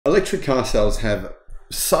Electric car sales have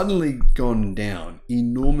suddenly gone down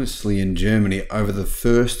enormously in Germany over the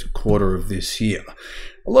first quarter of this year.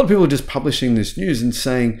 A lot of people are just publishing this news and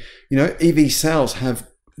saying, EV sales have,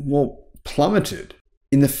 plummeted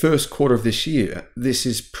in the first quarter of this year. This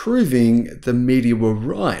is proving the media were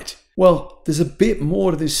right. Well, there's a bit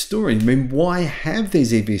more to this story. Why have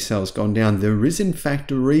these EV sales gone down? There is in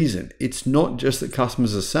fact a reason. It's not just that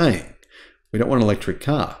customers are saying, we don't want an electric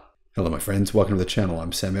car. Hello my friends, welcome to the channel.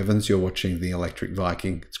 I'm Sam Evans, you're watching the Electric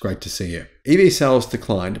Viking. It's great to see you. EV sales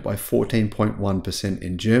declined by 14.1%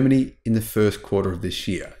 in Germany in the first quarter of this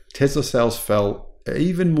year. Tesla sales fell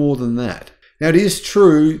even more than that. Now it is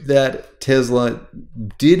true that Tesla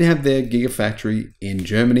did have their Gigafactory in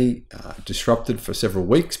Germany disrupted for several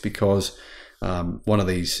weeks because one of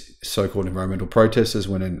these so-called environmental protesters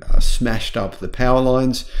went and smashed up the power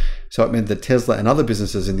lines. So it meant that Tesla and other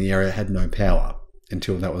businesses in the area had no power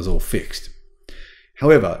until that was all fixed.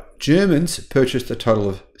 However, Germans purchased a total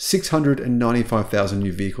of 695,000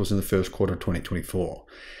 new vehicles in the first quarter of 2024.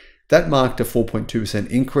 That marked a 4.2%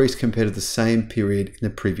 increase compared to the same period in the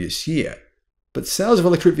previous year. But sales of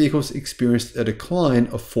electric vehicles experienced a decline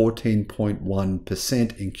of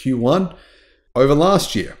 14.1% in Q1 over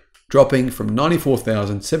last year, dropping from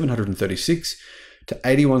 94,736 to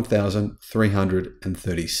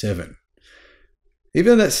 81,337.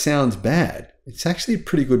 Even though that sounds bad, it's actually a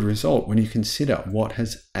pretty good result when you consider what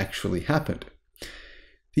has actually happened.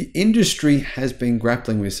 The industry has been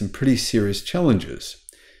grappling with some pretty serious challenges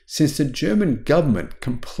since the German government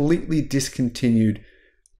completely discontinued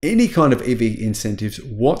any kind of EV incentives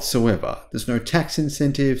whatsoever. There's no tax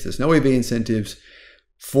incentives, there's no EV incentives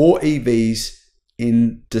for EVs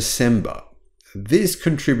in December. This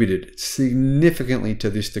contributed significantly to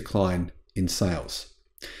this decline in sales.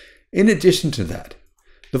 In addition to that,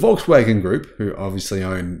 the Volkswagen Group, who obviously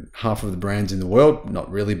own half of the brands in the world, not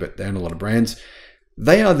really, but they own a lot of brands,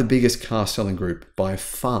 they are the biggest car selling group by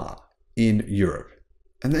far in Europe.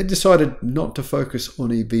 And they decided not to focus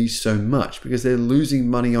on EVs so much because they're losing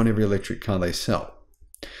money on every electric car they sell.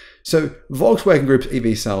 So Volkswagen Group's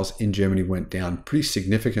EV sales in Germany went down pretty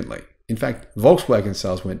significantly. In fact, Volkswagen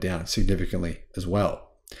sales went down significantly as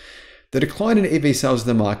well. The decline in EV sales in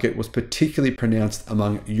the market was particularly pronounced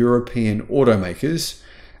among European automakers,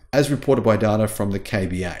 as reported by data from the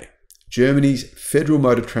KBA. Germany's Federal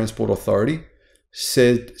Motor Transport Authority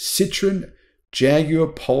said Citroën, Jaguar,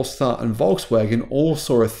 Polestar and Volkswagen all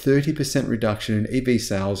saw a 30% reduction in EV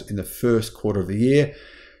sales in the first quarter of the year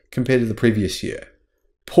compared to the previous year.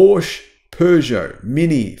 Porsche, Peugeot,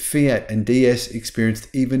 Mini, Fiat and DS experienced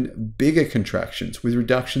even bigger contractions with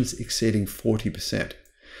reductions exceeding 40%.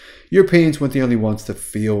 Europeans weren't the only ones to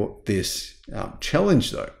feel this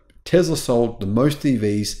challenge though. Tesla sold the most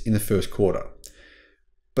EVs in the first quarter,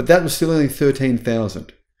 but that was still only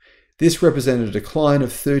 13,000. This represented a decline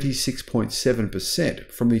of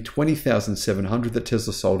 36.7% from the 20,700 that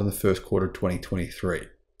Tesla sold in the first quarter of 2023.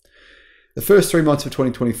 The first 3 months of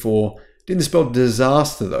 2024 didn't spell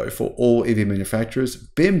disaster though for all EV manufacturers.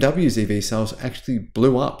 BMW's EV sales actually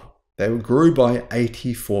blew up. They grew by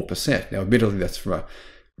 84%. Now admittedly that's from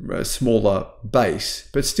a smaller base,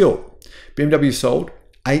 but still, BMW sold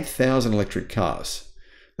 8,000 electric cars.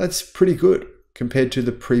 That's pretty good compared to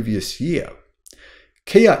the previous year.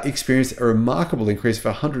 Kia experienced a remarkable increase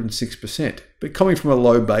of 106%, but coming from a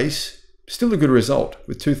low base, still a good result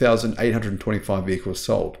with 2,825 vehicles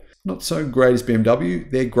sold. Not so great as BMW,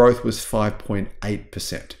 their growth was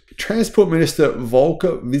 5.8%. Transport Minister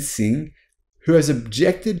Volker Wissing, who has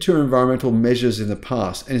objected to environmental measures in the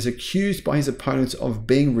past and is accused by his opponents of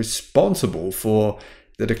being responsible for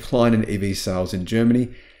the decline in EV sales in Germany,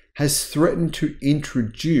 has threatened to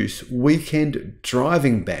introduce weekend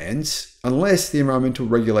driving bans unless the environmental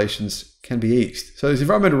regulations can be eased. So there's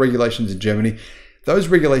environmental regulations in Germany. Those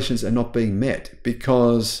regulations are not being met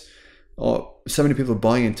because so many people are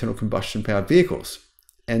buying internal combustion powered vehicles.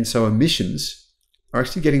 And so emissions are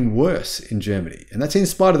actually getting worse in Germany. And that's in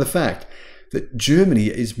spite of the fact that Germany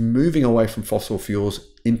is moving away from fossil fuels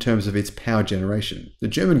in terms of its power generation. The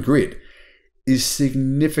German grid is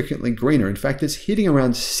significantly greener. In fact, it's hitting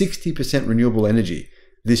around 60% renewable energy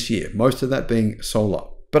this year, most of that being solar.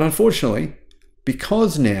 But unfortunately,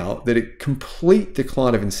 because now that a complete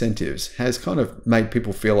decline of incentives has kind of made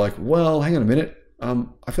people feel like, well, hang on a minute, I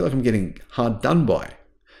feel like I'm getting hard done by.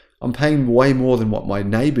 I'm paying way more than what my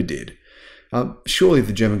neighbor did. Surely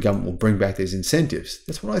the German government will bring back these incentives.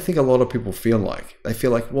 That's what I think a lot of people feel like. They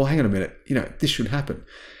feel like, well, hang on a minute, this should happen.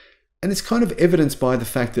 And it's kind of evidenced by the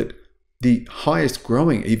fact that the highest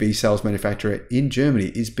growing EV sales manufacturer in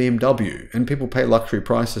Germany is BMW, and people pay luxury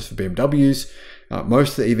prices for BMWs.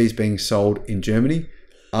 Most of the EVs being sold in Germany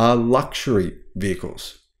are luxury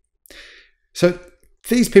vehicles. So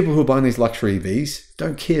these people who are buying these luxury EVs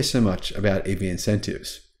don't care so much about EV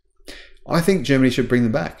incentives. I think Germany should bring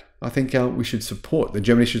them back. I think we should support,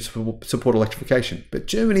 Germany should support electrification. But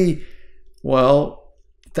Germany, well,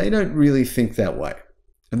 they don't really think that way.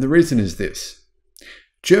 And the reason is this.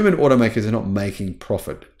 German automakers are not making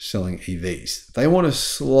profit selling EVs. They want to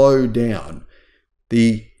slow down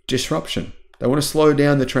the disruption. They want to slow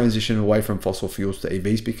down the transition away from fossil fuels to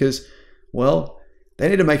EVs because, well, they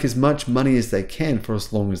need to make as much money as they can for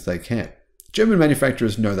as long as they can. German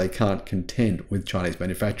manufacturers know they can't contend with Chinese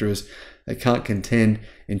manufacturers. They can't contend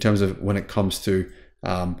in terms of when it comes to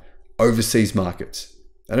overseas markets.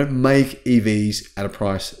 They don't make EVs at a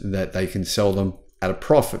price that they can sell them at a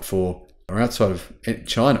profit for or outside of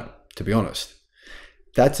China, to be honest.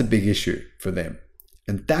 That's a big issue for them.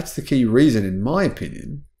 And that's the key reason, in my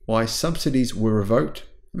opinion, why subsidies were revoked.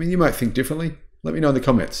 I mean, you might think differently. Let me know in the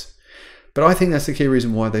comments. But I think that's the key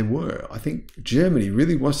reason why they were. I think Germany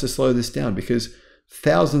really wants to slow this down because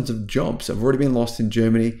thousands of jobs have already been lost in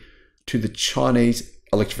Germany to the Chinese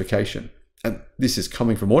electrification. And this is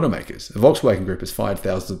coming from automakers. The Volkswagen Group has fired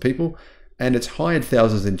thousands of people and it's hired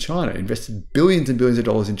thousands in China, invested billions and billions of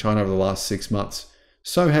dollars in China over the last 6 months.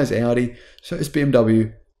 So has Audi, so has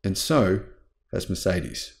BMW, and so has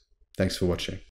Mercedes. Thanks for watching.